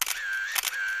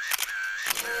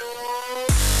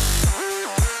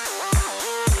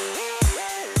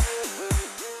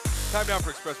Time now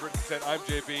for Express Written Consent. I'm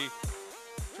JB.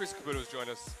 Theresa Caputo has joined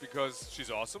us because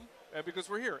she's awesome and because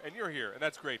we're here and you're here, and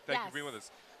that's great. Thank you for being with us.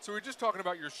 So we're just talking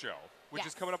about your show, which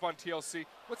is coming up on TLC.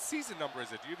 What season number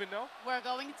is it? Do you even know? We're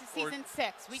going into season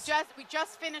 6. We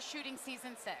just finished shooting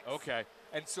season 6. Okay,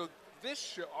 and so this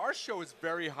show, our show is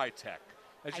very high tech.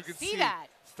 As you can see,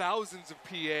 thousands of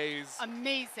PAs.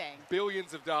 Amazing.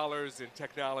 Billions of dollars in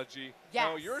technology. Yes.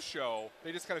 Now, your show,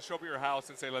 they just kind of show up at your house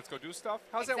and say, let's go do stuff?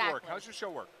 How's that work? How's your show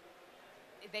work?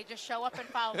 They just show up and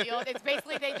follow me. It's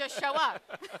basically they just show up.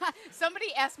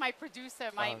 Somebody asked my producer,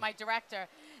 my director,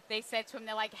 they said to him,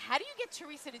 they're like, how do you get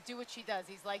Theresa to do what she does?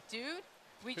 He's like, dude,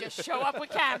 we just show up with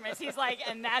cameras. He's like,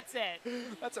 and that's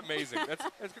it. That's amazing.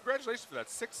 And congratulations for that.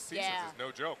 6 seasons is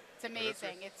no joke. It's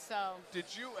amazing. It's so. Did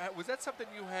you? Was that something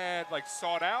you had like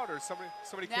sought out, or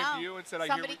somebody came to you and said,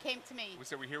 somebody came to me. We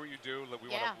said, we hear what you do. We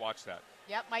want to watch that.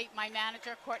 Yep. My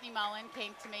manager, Courtney Mullen,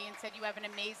 came to me and said, you have an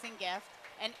amazing gift,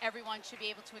 and everyone should be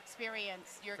able to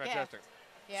experience your gift.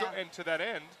 Yeah. So, and to that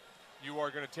end, you are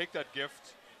going to take that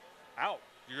gift out.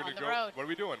 You're going to go. Road. What are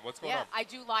we doing? What's going on? Yeah, I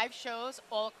do live shows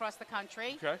all across the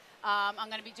country. Okay. I'm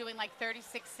going to be doing like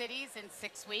 36 cities in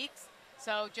 6 weeks.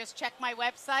 So just check my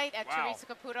website at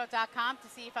theresacaputo.com to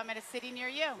see if I'm in a city near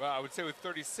you. Well, I would say with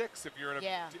 36, if you're in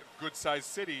a good-sized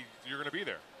city, you're going to be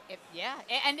there.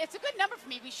 And it's a good number for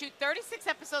me. We shoot 36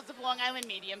 episodes of Long Island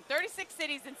Medium, 36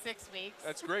 cities in 6 weeks.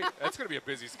 That's great. That's going to be a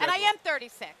busy schedule. And I am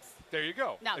 36. There you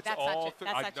go. No, it's that's all not true.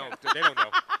 That's not true. They don't know.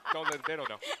 They don't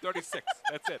know. 36.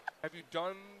 That's it. Have you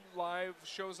done live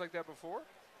shows like that before?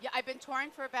 Yeah, I've been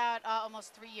touring for about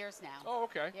almost 3 years now. Oh,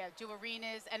 okay. Yeah, do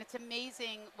arenas, and it's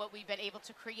amazing what we've been able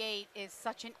to create is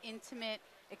such an intimate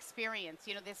experience.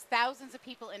 You know, there's thousands of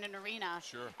people in an arena,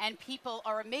 and people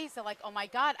are amazed. They're like, oh my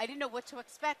God, I didn't know what to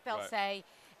expect, they'll say.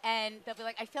 And they'll be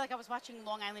like, I feel like I was watching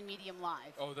Long Island Medium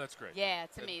live. Oh, that's great. Yeah,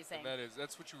 it's amazing. And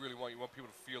that's what you really want. You want people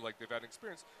to feel like they've had an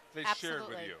experience they shared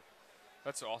with you.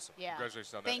 That's awesome. Yeah.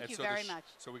 Congratulations on that. Thank you very much.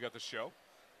 So we got the show.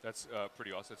 That's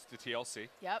pretty awesome. It's the TLC.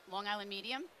 Yep, Long Island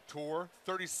Medium. Tour,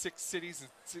 36 cities.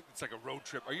 It's like a road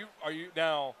trip. Are you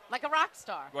now? Like a rock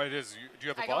star. Well, it is. Do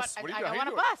you have a bus? What do you do? I go on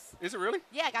a bus. Is it really?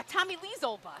 Yeah, I got Tommy Lee's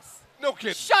old bus. No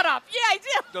kidding. Shut up. Yeah, I do.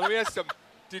 Now, let me ask you something.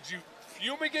 Did you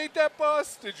fumigate that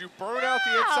bus? Did you burn out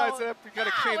the insides of that? You got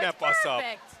to clean that bus up.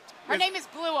 Her name is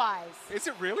Blue Eyes. Is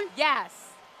it really?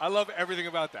 Yes. I love everything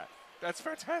about that. That's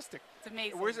fantastic. It's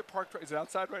amazing. Where is it parked? Is it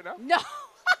outside right now? No.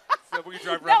 So we can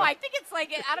drive no, I think it's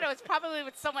like, I don't know, it's probably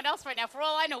with someone else right now. For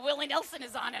all I know, Willie Nelson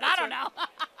is on it. I don't know.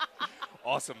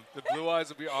 Awesome. The Blue Eyes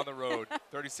will be on the road.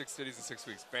 36 cities in 6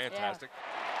 weeks. Fantastic.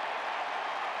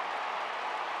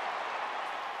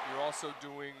 You're also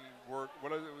doing work.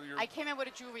 I came in with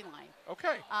a jewelry line.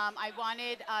 Okay. I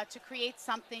wanted to create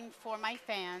something for my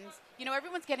fans. You know,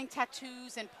 everyone's getting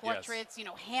tattoos and portraits, you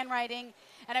know, handwriting.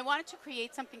 And I wanted to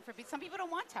create something for some people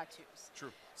don't want tattoos.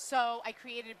 True. So I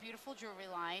created a beautiful jewelry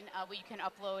line where you can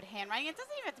upload handwriting. It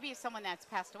doesn't even have to be someone that's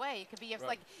passed away. It could be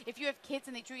like if you have kids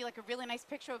and they drew you like a really nice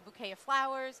picture of a bouquet of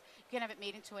flowers, you can have it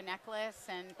made into a necklace.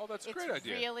 And that's a great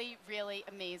idea. It's really, really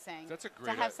amazing. That's a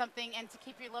great to have something and to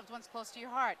keep your loved ones close to your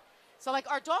heart. So like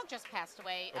our dog just passed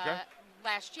away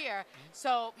last year.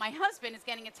 So my husband is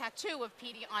getting a tattoo of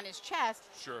Petey on his chest.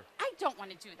 Sure. I don't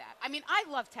want to do that. I mean, I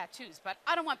love tattoos, but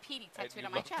I don't want Petey tattooed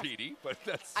on my chest. Petey, but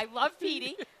that's. I love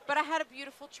Petey, but I had a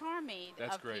beautiful charm made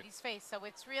of great. Petey's face. So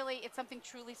it's something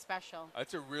truly special.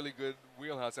 That's a really good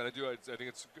wheelhouse, and I think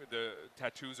it's good. The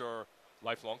tattoos are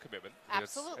lifelong commitment.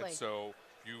 Absolutely. And so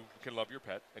you can love your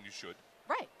pet, and you should.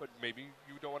 Right. But maybe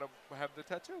you don't want to have the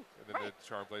tattoo, and then the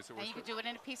charm place it works. And you can do it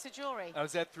in a piece of jewelry. Now,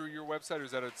 is that through your website, or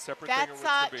is that a separate thing?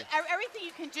 Everything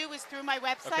you can do is through my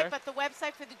website, but the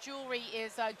website for the jewelry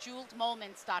is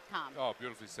jewelledmoments.com. Oh,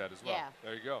 beautifully said as well. Yeah.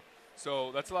 There you go.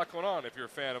 So that's a lot going on if you're a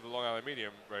fan of the Long Island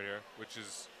Medium right here, which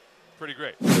is pretty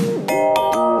great.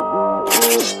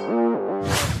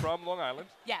 From Long Island.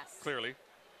 Yes. Clearly.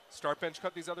 Start, bench,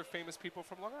 cut these other famous people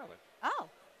from Long Island. Oh.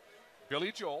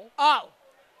 Billy Joel. Oh.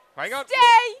 Hang on. Stay.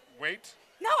 Wait.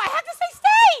 No, I have to say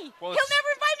stay. Well, he'll never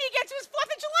invite me again to his 4th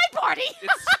of July party.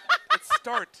 It's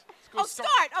start.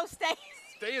 Start. Oh, stay.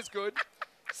 Stay is good.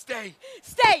 Stay.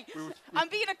 Stay. I'm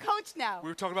being a coach now. We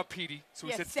were talking about Petey, so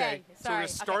we said stay. So we're going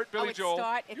to start Billy Joel.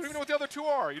 You don't even know what the other two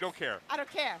are. You don't care. I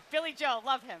don't care. Billy Joel,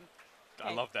 love him.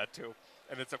 I love that too.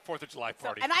 And it's a 4th of July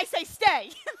party. And I say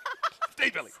stay. Stay,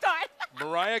 Billy. Start.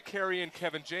 Mariah Carey and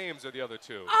Kevin James are the other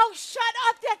two. Oh, shut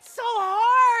up. That's so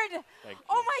hard. Thank you.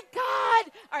 Oh, my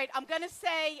God. All right, I'm going to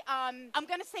say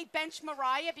bench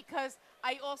Mariah because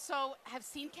I also have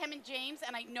seen Kevin James,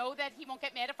 and I know that he won't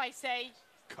get mad if I say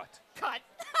cut. I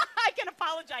can apologize.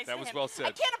 apologize to him. That was well said.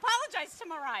 I can't apologize to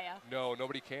Mariah. No,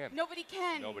 nobody can. Nobody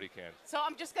can. Nobody can. So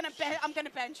I'm just going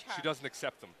to bench her. She doesn't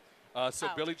accept them. So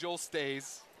Billy Joel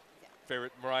stays. Yeah.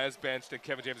 Favorite Mariah's benched, and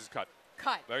Kevin James is cut.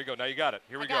 Cut. There you go. Now you got it.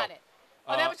 Here we go. Got it.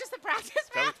 Oh, that was just a practice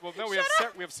round? Well, no, we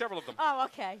have several of them. Oh,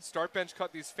 okay. Start, bench,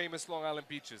 cut these famous Long Island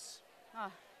beaches.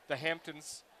 Oh. The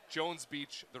Hamptons, Jones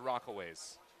Beach, the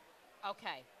Rockaways.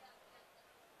 Okay.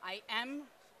 I am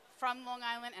from Long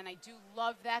Island, and I do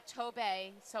love that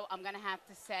Tobay, so I'm going to have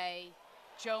to say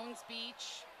Jones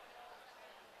Beach,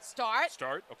 start.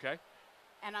 Start, okay.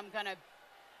 And I'm going to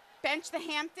bench the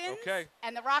Hamptons. Okay.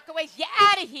 And the Rockaways. You're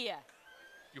out of here.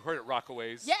 You heard it,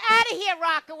 Rockaways. You're out of here,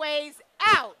 Rockaways.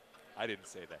 Out. I didn't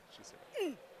say that. She said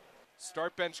it.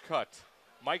 Start, bench, cut.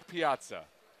 Mike Piazza,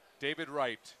 David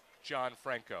Wright, John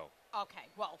Franco. Okay.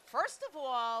 Well, first of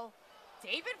all,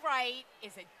 David Wright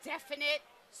is a definite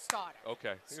starter.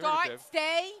 Okay. Start,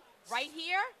 stay right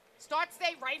here. Start,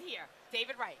 stay right here.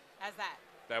 David Wright. How's that?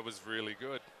 That was really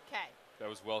good. Okay. That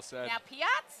was well said. Now,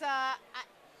 Piazza.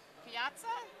 Piazza?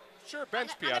 Sure,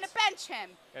 bench I'm Piazza. going to bench him.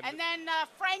 And then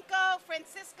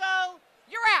Francisco,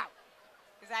 you're out.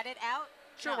 Is that it? Out?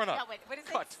 Sure, no, why not? No, wait. What is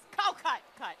cut. it? Oh, cut.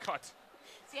 Cut.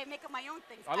 See, I make up my own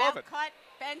things. I love it. Cut,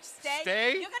 bench, stay.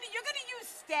 Stay. You're gonna use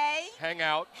stay. Hang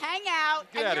out. Hang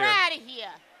out. Get and out you're of here. out of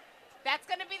here. That's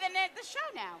gonna be the show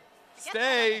now.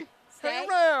 Stay. Stay. Hang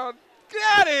around. Get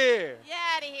out of here. Get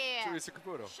out of here. Theresa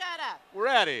Caputo. Shut up. We're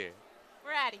out of here.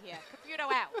 We're out of here.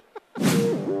 Caputo out.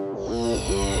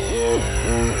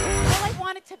 All I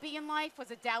wanted to be in life was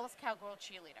a Dallas Cowgirl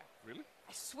cheerleader. Really?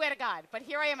 I swear to God. But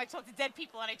here I am. I talk to dead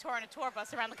people, and I tour on a tour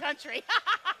bus around the country.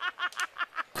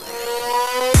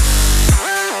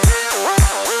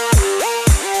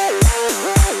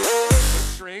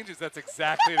 What's strange is that's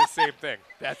exactly the same thing.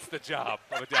 That's the job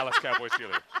of a Dallas Cowboys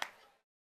cheerleader.